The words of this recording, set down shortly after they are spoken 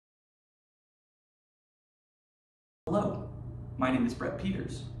Hello, my name is Brett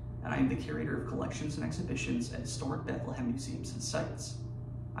Peters, and I am the curator of collections and exhibitions at historic Bethlehem museums and sites.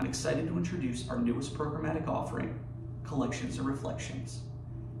 I'm excited to introduce our newest programmatic offering, Collections and Reflections.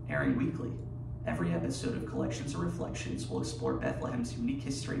 Airing weekly, every episode of Collections and Reflections will explore Bethlehem's unique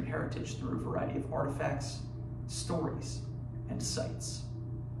history and heritage through a variety of artifacts, stories, and sites.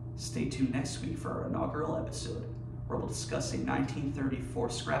 Stay tuned next week for our inaugural episode, where we'll discuss a 1934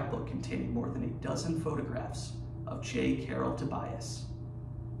 scrapbook containing more than a dozen photographs of J. Carroll Tobias.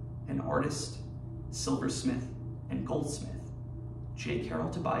 An artist, silversmith, and goldsmith, J. Carroll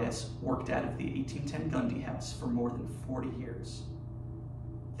Tobias worked out of the 1810 Gundy House for more than 40 years.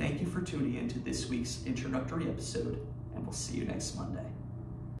 Thank you for tuning in to this week's introductory episode, and we'll see you next Monday.